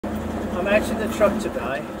I'm out in the truck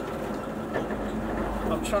today.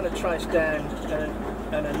 I'm trying to trace down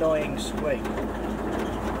an annoying squeak.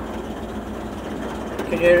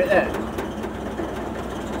 Can you hear it there?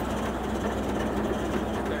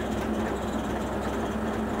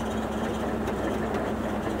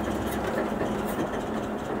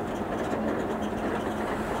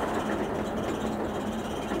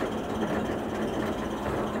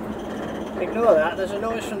 Ignore that, there's a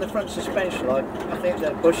noise from the front suspension, like I think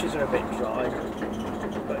the bushes are a bit dry.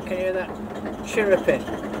 But can you hear that chirruping?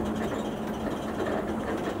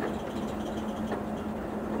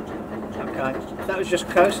 Okay, that was just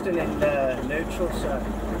coasting in neutral,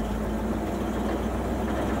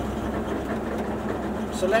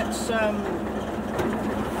 so let's have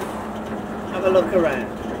a look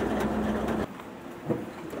around.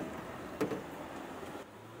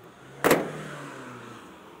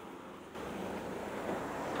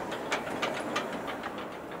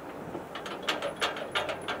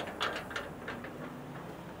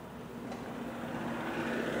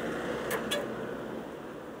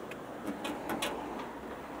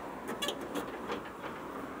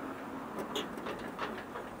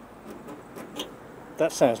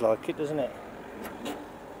 That sounds like it, doesn't it?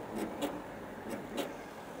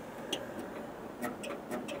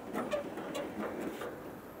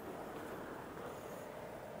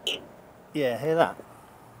 Yeah, hear that?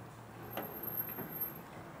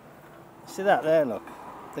 See that there, look?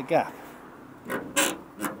 The gap.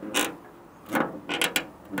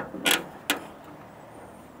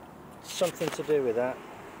 Something to do with that.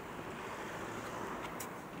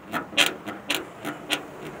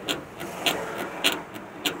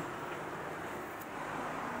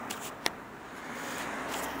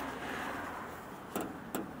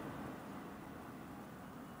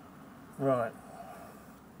 Right,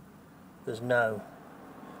 there's no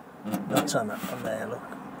nuts on that one there, look.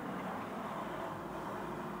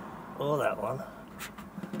 Or that one.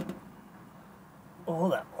 Or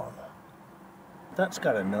that one. That's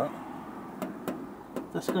got a nut.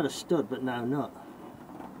 That's got a stud but no nut.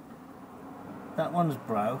 That one's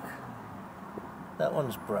broke. That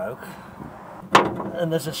one's broke.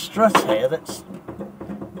 And there's a strut here that's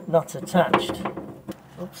not attached.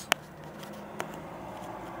 Oops.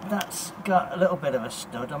 That's got a little bit of a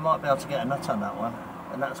stud. I might be able to get a nut on that one.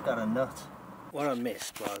 And that's got a nut. What I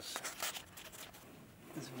missed was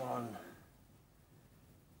there's one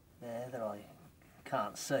there that I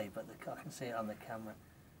can't see, but I can see it on the camera.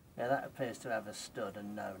 Now that appears to have a stud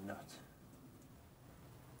and no nut.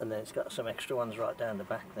 And then it's got some extra ones right down the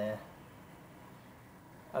back there.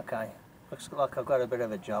 Okay, looks like I've got a bit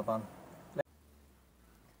of a job on.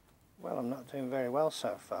 Well, I'm not doing very well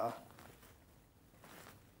so far.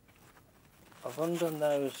 I've undone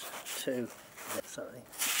those two, sorry,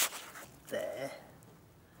 there.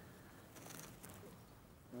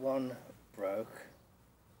 One broke,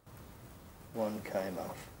 one came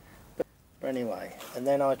off. But anyway, and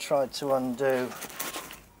then I tried to undo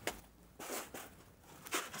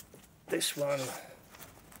this one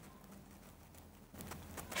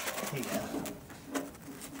here,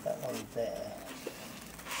 that one there,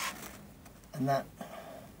 and that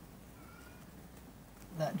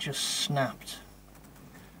just snapped.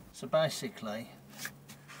 So basically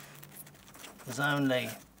there's only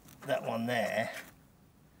that one there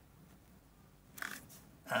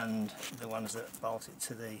and the ones that bolt it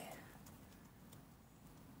to the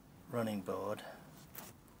running board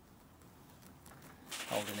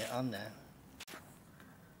holding it on there.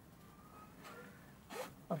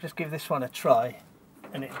 I'll just give this one a try,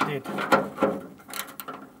 and it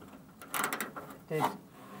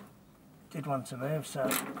did want to move, so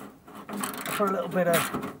for a little bit of,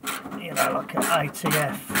 you know, like an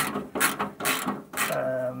ATF,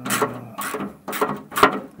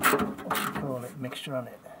 what do you call it, mixture on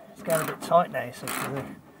it. It's going a bit tight now, so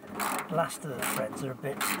the last of the threads are a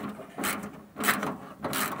bit,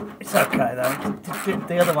 it's okay though.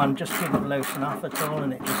 The other one just didn't loosen off at all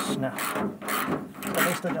and it just snapped. So at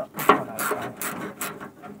least I got this one okay.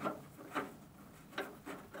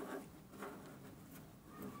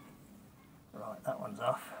 Right, that one's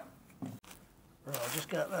off. Right, I'll just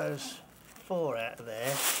get those four out of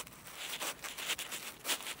there. A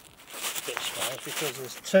bit strange because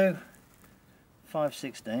there's two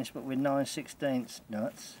 5/16 but with 9/16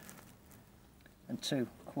 nuts and 2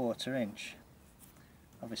 1/4 inch.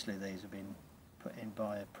 Obviously these have been put in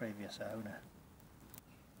by a previous owner.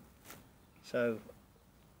 So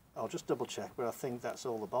I'll just double check, but I think that's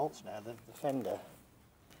all the bolts now. The Fender.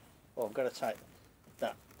 Well, I've got to take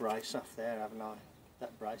that brace off there, haven't I?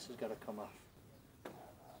 That brace has got to come off.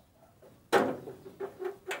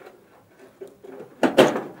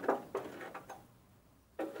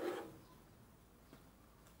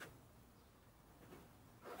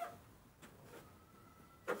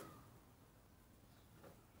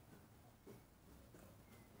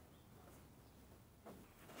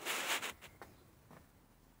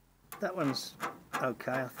 That one's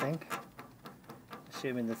okay, I think,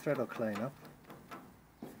 assuming the thread will clean up.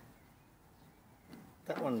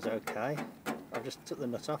 That one's okay. I just took the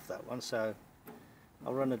nut off that one, so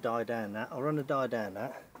I'll run a die down that. I'll run a die down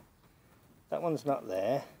that. That one's not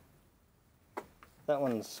there. That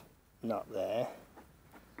one's not there.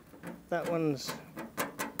 That one's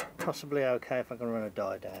possibly okay if I can run a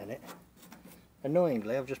die down it.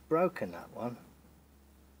 Annoyingly, I've just broken that one,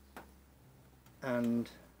 and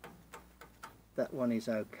that one is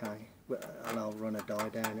okay, and I'll run a die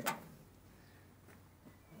down it.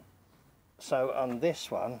 So on this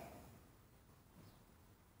one,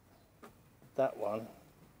 that one,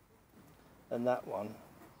 and that one,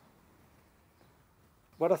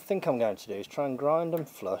 what I think I'm going to do is try and grind them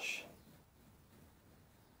flush.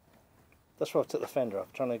 That's why I took the fender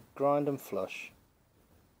off, trying to grind them flush,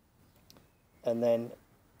 and then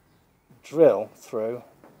drill through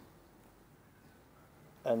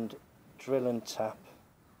and drill and tap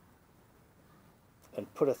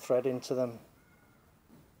and put a thread into them.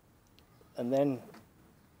 And then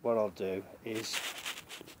what I'll do is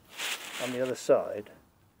on the other side,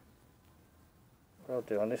 what I'll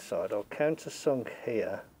do on this side, I'll countersunk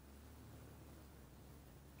here,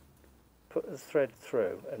 put the thread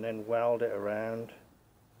through and then weld it around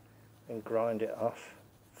and grind it off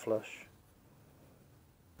flush.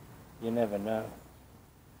 You never know.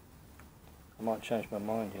 I might change my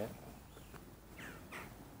mind yet.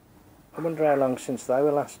 I wonder how long since they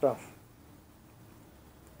were last off.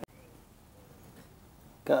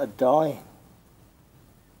 Got a die.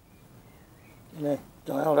 You know,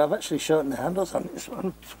 dialed. I've actually shortened the handles on this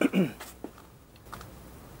one. Just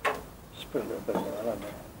put a little bit more on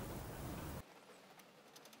there.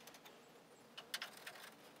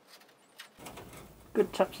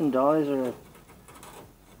 Good taps and dies are,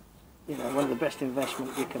 you know, one of the best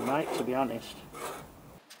investments you can make, to be honest.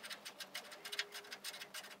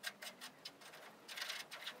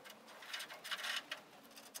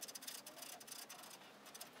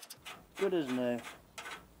 Good as new.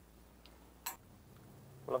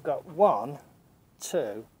 Well, I've got 1,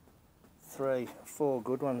 2, 3, 4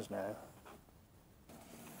 good ones now.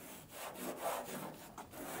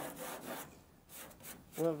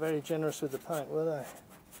 They weren't very generous with the paint, were they?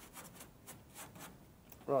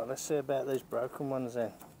 Right, let's see about these broken ones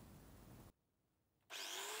then.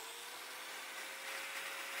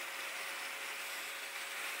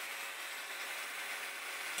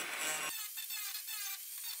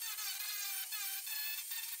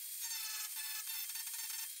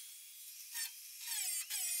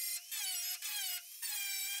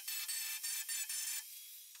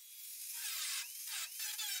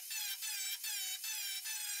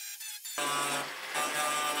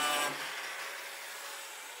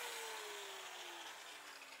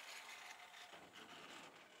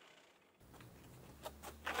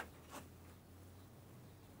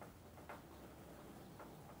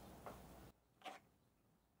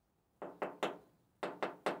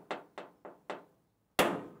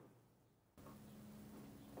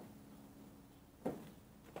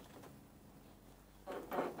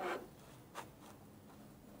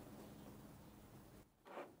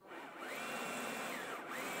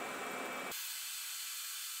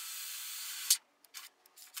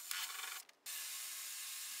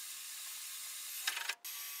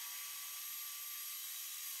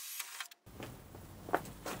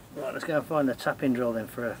 Right, let's go and find the tap-in drill then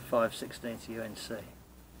for a 5/16 UNC.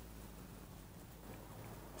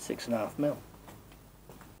 6.5mm.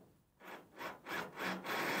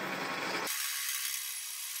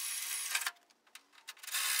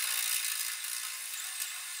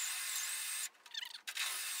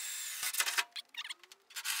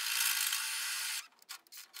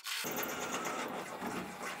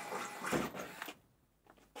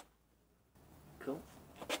 Cool.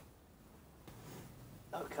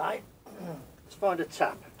 Okay, let's find a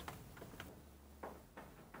tap.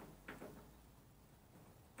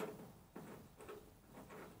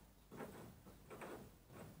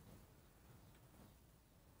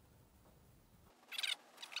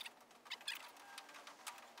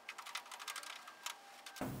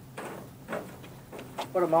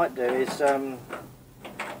 What I might do is,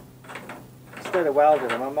 instead of welding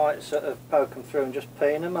them, I might sort of poke them through and just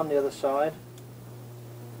peen them on the other side.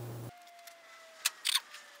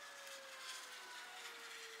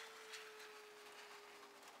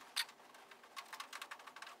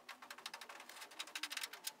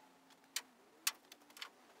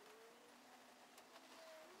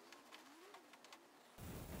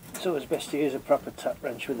 It's always best to use a proper tap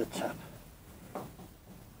wrench with a tap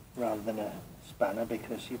rather than a spanner,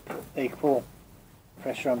 because you put equal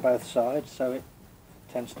pressure on both sides, so it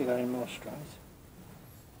tends to go in more straight.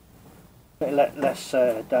 Bit less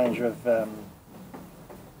danger of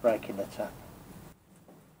breaking the tap.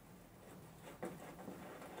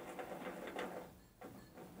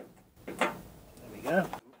 There we go.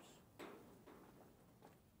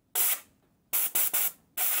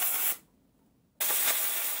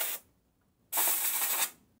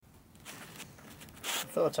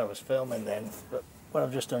 I thought I was filming then, but what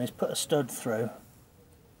I've just done is put a stud through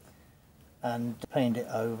and pinned it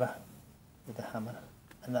over with a hammer,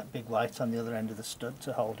 and that big weight on the other end of the stud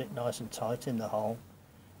to hold it nice and tight in the hole,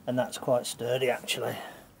 and that's quite sturdy actually.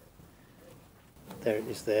 There it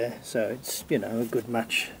is there, so it's, you know, a good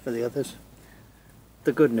match for the others.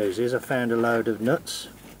 The good news is I found a load of nuts,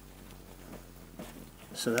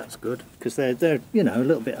 so that's good, because they're you know, a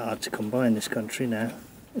little bit hard to come by in this country now.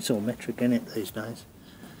 It's all metric, isn't it, these days?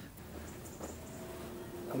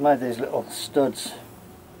 I've made these little studs.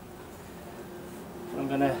 I'm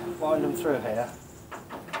going to wind them through here.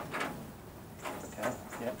 Okay,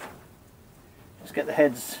 yep. Just get the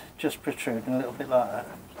heads just protruding a little bit like that.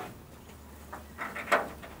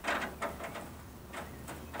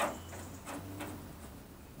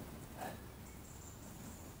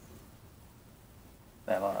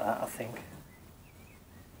 About like that, I think.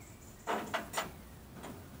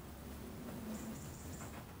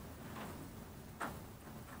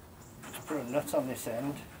 Just put a nut on this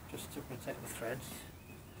end just to protect the threads.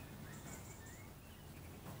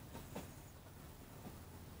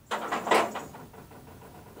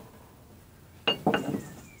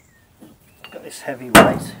 Got this heavy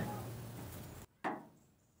weight.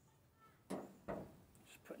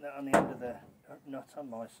 Just putting that on the end of the nut on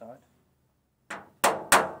my side.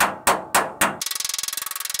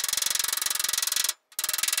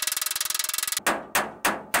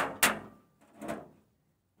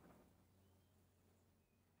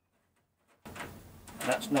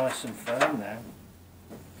 That's nice and firm now.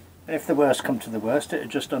 And if the worst come to the worst, it would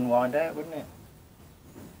just unwind out, wouldn't it?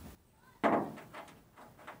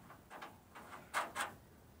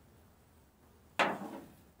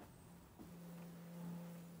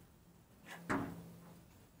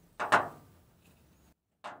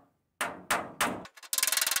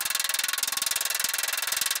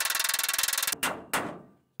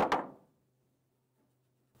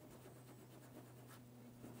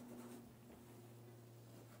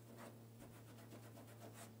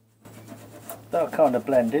 They'll kind of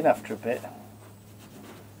blend in after a bit.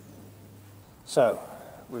 So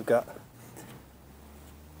we've got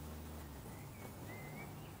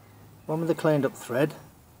one with a cleaned up thread,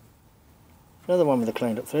 another one with a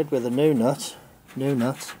cleaned up thread with a new nut,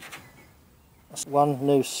 one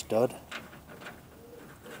new stud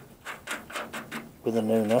with a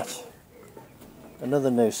new nut, another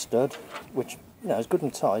new stud which, you know, is good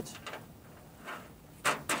and tight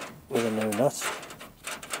with a new nut,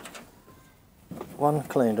 one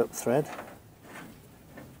cleaned up thread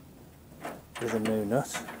with a new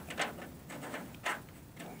nut,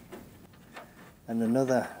 and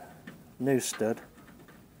another new stud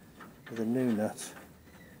with a new nut.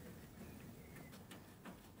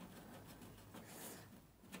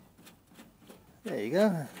 There you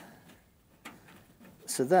go.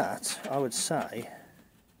 So that, I would say,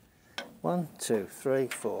 1, 2, 3,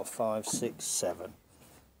 4, 5, 6, 7.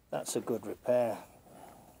 That's a good repair.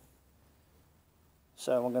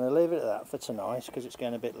 So I'm going to leave it at that for tonight because it's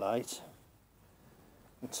getting a bit late.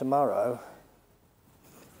 And tomorrow,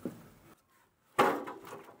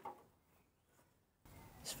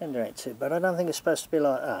 this fender ain't too bad. I don't think it's supposed to be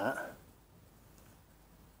like that.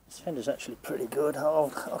 This fender's actually pretty good. I'll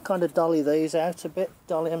kind of dolly these out a bit,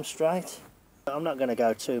 dolly them straight. But I'm not going to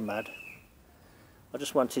go too mad. I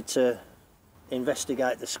just wanted to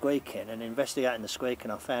investigate the squeaking, and investigating the squeaking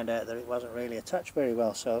I found out that it wasn't really attached very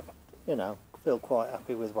well, so, you know, feel quite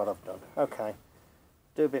happy with what I've done. Okay,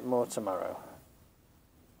 do a bit more tomorrow.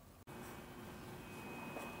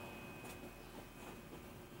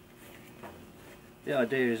 The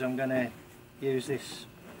idea is I'm going to use this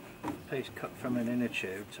piece cut from an inner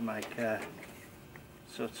tube to make a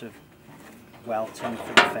sort of welting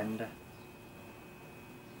for the fender.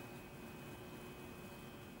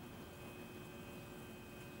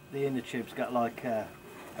 The inner tube's got like a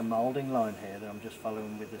moulding line here that I'm just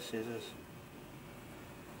following with the scissors.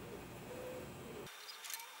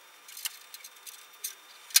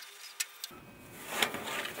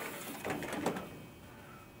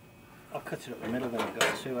 I'll cut it up the middle then, I've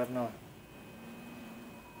got two, haven't I?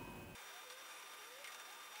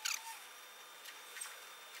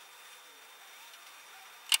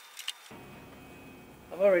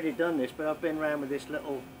 I've already done this, but I've been around with this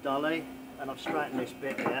little dolly and I've straightened this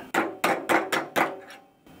bit here.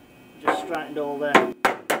 straightened all the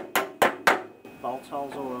bolt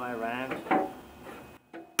holes all the way around.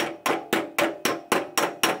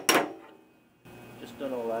 Just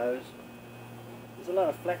done all those. There's a lot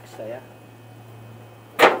of flex here.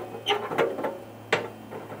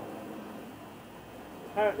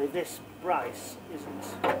 Apparently this brace isn't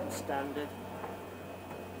standard,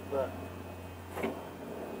 but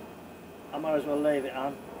I might as well leave it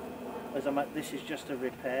on, as this is just a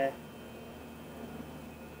repair.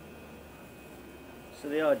 So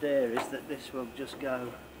the idea is that this will just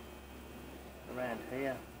go around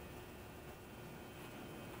here.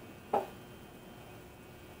 So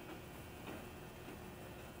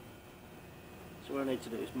what I need to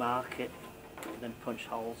do is mark it and then punch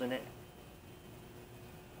holes in it.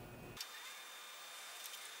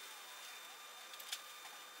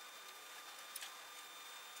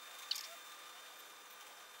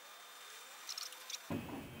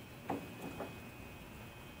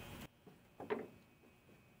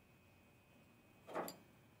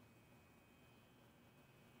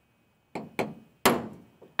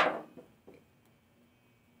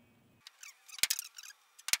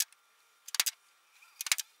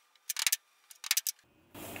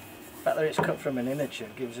 The fact that it's cut from an miniature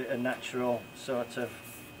gives it a natural sort of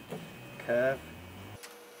curve.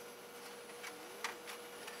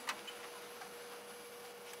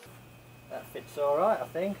 That fits alright, I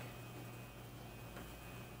think.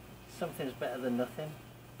 Something's better than nothing.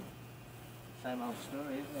 Same old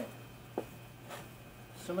story, isn't it?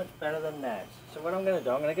 So much better than that. So what I'm going to do,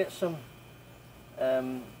 I'm going to get some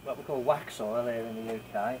what we call wax oil here in the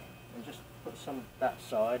UK, and just put some that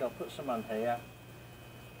side. I'll put some on here,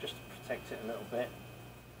 just to protect it a little bit.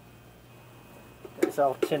 This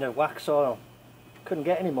old tin of wax oil. Couldn't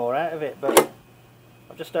get any more out of it, but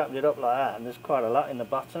I've just opened it up like that, and there's quite a lot in the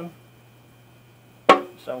bottom.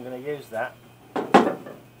 So I'm going to use that.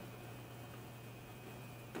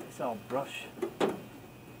 This old brush.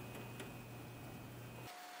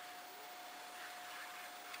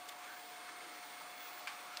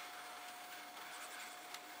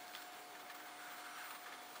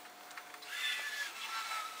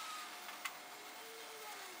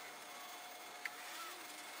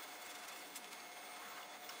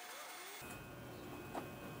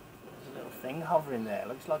 Thing hovering there,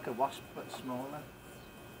 looks like a wasp but smaller.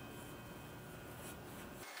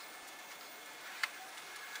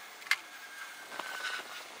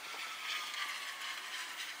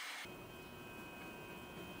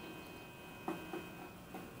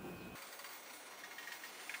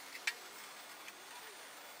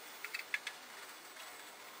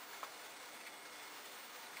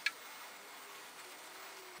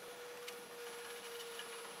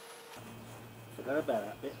 Forgot about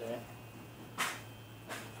that bit there.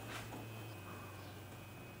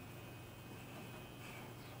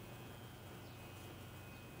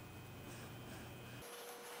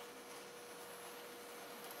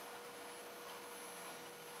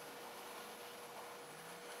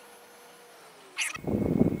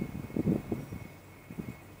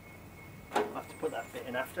 I'll have to put that bit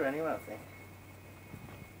in after anyway, I think.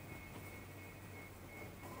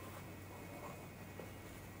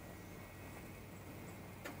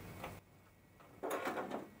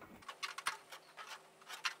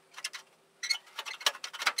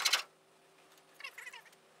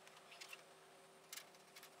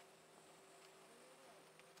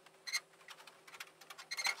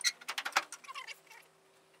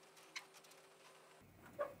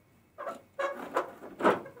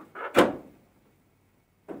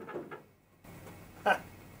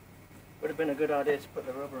 Would have been a good idea to put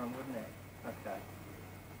the rubber on, wouldn't it? Okay.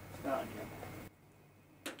 Start again.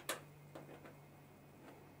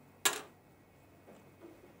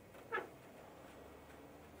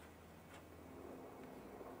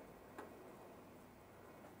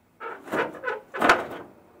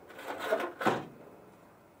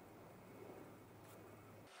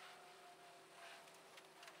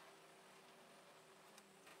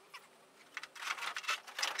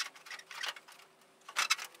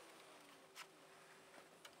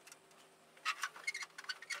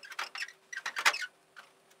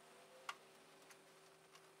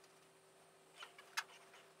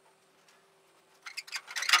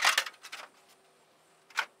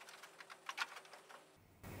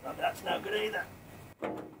 Oh, that's no good either.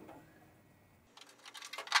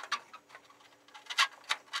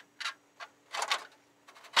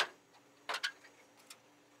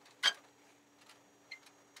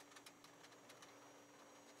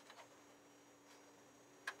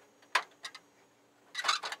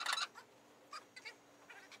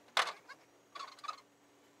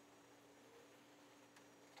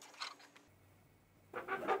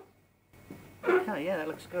 Okay, yeah, that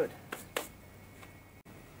looks good.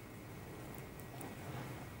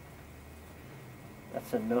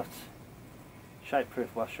 That's a nut,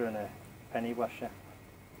 shape-proof washer and a penny washer.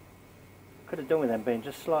 Could have done with them being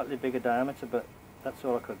just slightly bigger diameter, but that's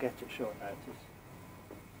all I could get at short notice.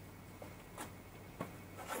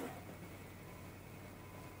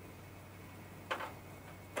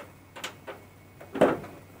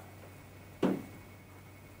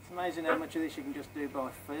 It's amazing how much of this you can just do by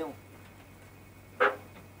feel.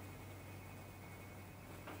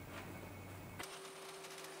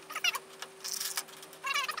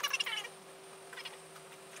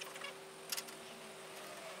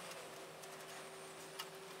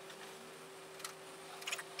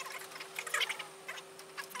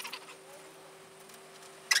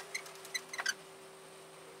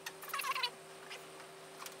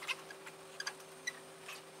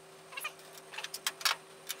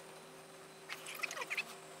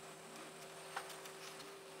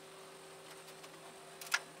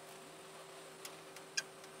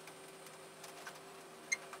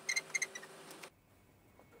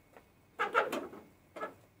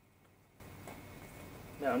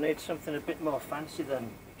 Now I need something a bit more fancy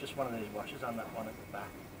than just one of these washers on that one at the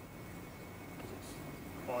back, because it's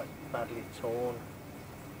quite badly torn.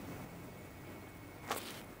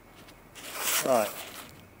 Right,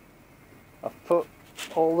 I've put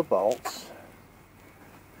all the bolts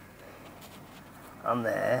on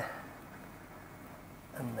there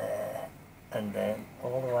and there and then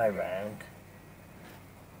all the way around,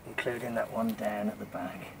 including that one down at the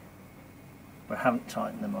back, but I haven't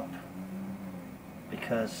tightened them up,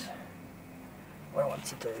 because what I want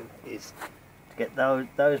to do is to get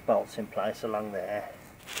those bolts in place along there,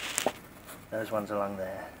 those ones along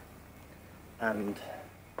there, and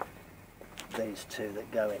these two that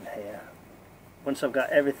go in here. Once I've got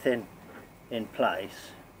everything in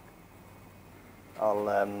place,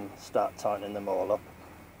 I'll start tightening them all up.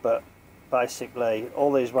 But basically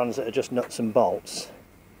all these ones that are just nuts and bolts,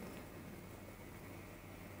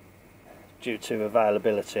 due to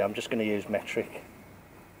availability, I'm just going to use metric.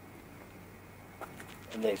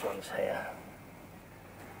 And these ones here,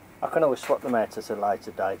 I can always swap them out at a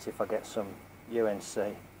later date if I get some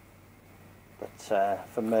UNC, but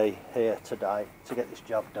for me here today, to get this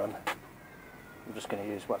job done, I'm just going to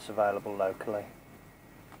use what's available locally.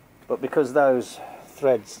 But because those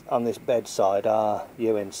threads on this bedside are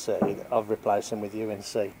UNC, I've replaced them with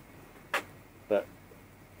UNC, but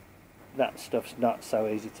that stuff's not so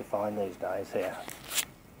easy to find these days here.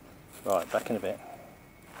 Right, back in a bit.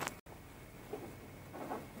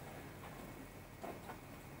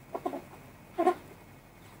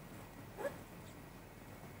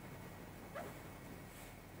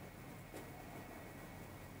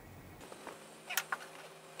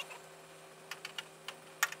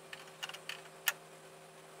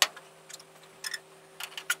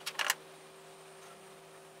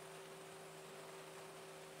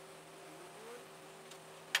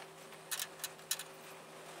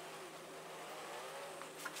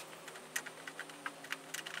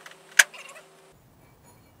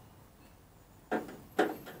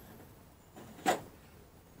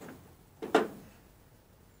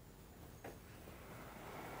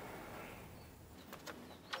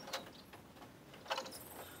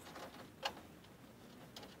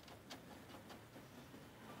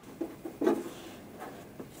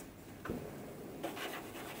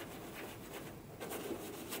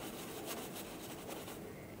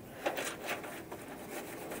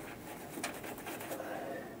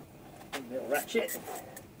 Little ratchet.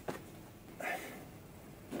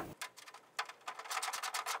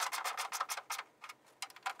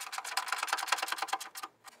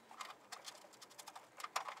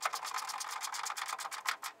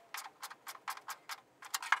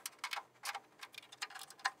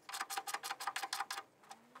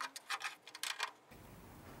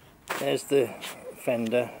 There's the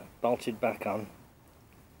Fender bolted back on.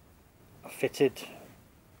 I fitted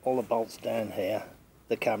all the bolts down here.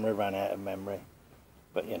 The camera ran out of memory,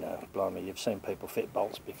 but you know, blimey, you've seen people fit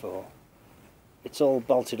bolts before. It's all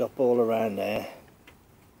bolted up all around there,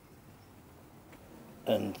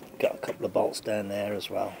 and got a couple of bolts down there as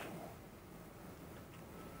well.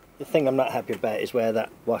 The thing I'm not happy about is where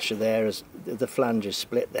that washer there is, the flange is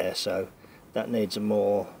split there, so that needs a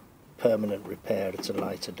more permanent repair at a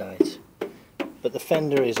later date. But the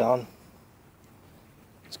fender is on.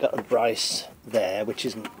 It's got a brace there which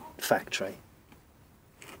isn't factory,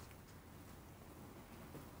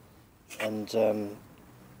 and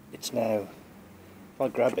it's now, if I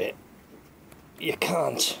grab it, you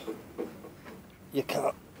can't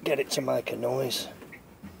get it to make a noise.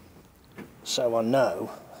 So I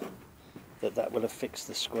know that will have fixed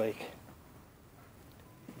the squeak.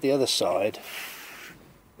 The other side,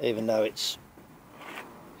 even though it's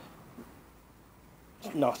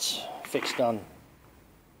not fixed on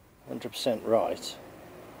 100% right,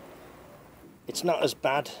 it's not as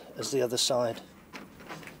bad as the other side.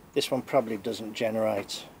 This one probably doesn't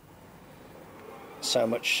generate so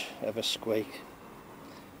much of a squeak.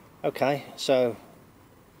 Okay, so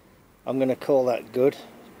I'm going to call that good.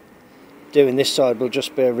 Doing this side will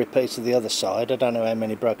just be a repeat of the other side. I don't know how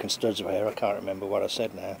many broken studs were here, I can't remember what I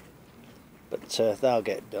said now, but they'll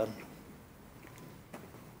get done.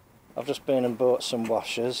 I've just been and bought some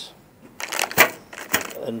washers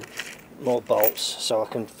and more bolts so I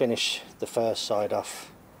can finish the first side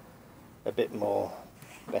off a bit more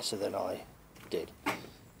better than I did.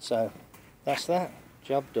 So that's that,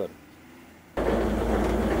 job done.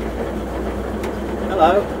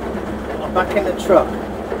 Hello, I'm back in the truck.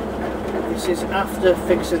 This is after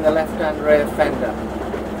fixing the left hand rear fender.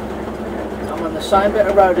 I'm on the same bit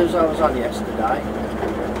of road as I was on yesterday.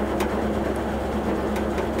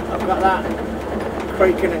 I've got that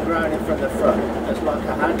creaking and groaning from the front as like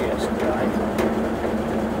I had yesterday,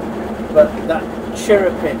 but that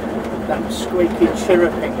chirruping, that squeaky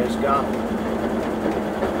chirruping has gone.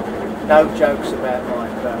 No jokes about my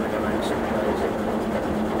Birmingham accent, please.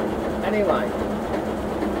 Anyway,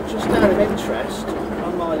 just out of interest,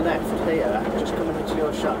 on my left here, just coming into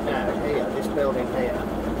your shop now, here, this building here,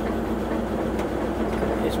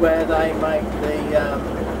 is where they make the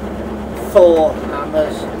 4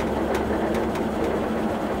 hammers.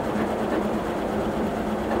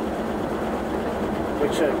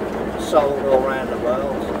 Which are sold all around the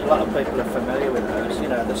world. A lot of people are familiar with those, you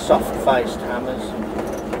know, the soft-faced hammers.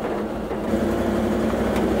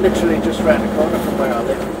 Literally just round the corner from where I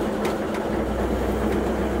live.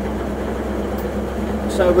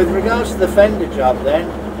 So with regards to the fender job then,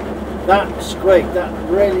 that squeak, that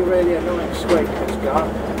really, really annoying squeak has gone.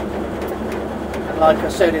 And like I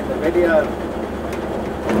said in the video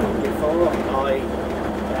before,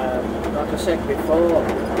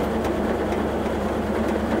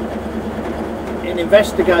 in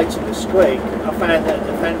investigating the squeak, I found that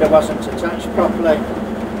the fender wasn't attached properly.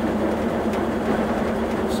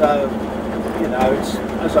 So, you know, it's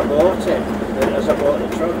as I bought the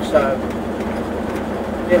truck, so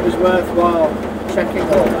it was worthwhile checking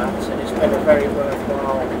all that, and it's been a very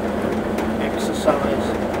worthwhile exercise.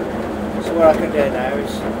 So what I can do now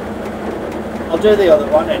is, I'll do the other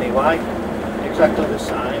one anyway, exactly the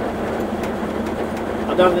same.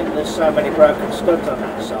 I don't think there's so many broken studs on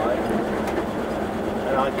that side.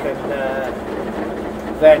 And I can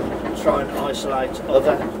then try and isolate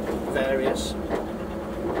other various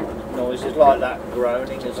noises like that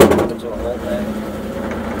groaning as I come to a halt there.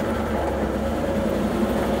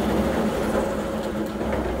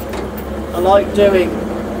 I like doing,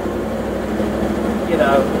 you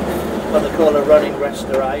know, what they call a running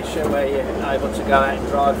restoration, where you're able to go out and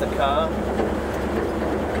drive the car.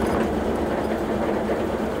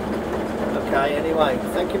 Okay, anyway,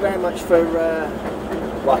 thank you very much for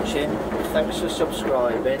watching, thanks for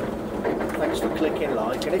subscribing, thanks for clicking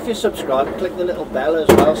like, and if you subscribe, click the little bell as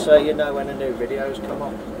well so you know when a new videos come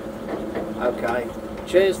up. Okay,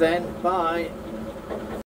 cheers then, bye.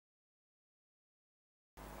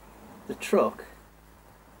 The truck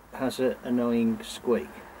has an annoying squeak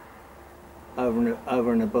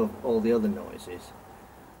over and above all the other noises,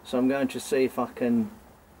 so I'm going to see if I can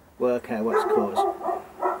work out what's caused.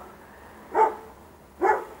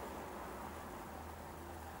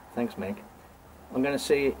 Thanks, Meg. I'm going to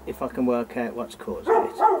see if I can work out what's causing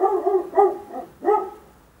it.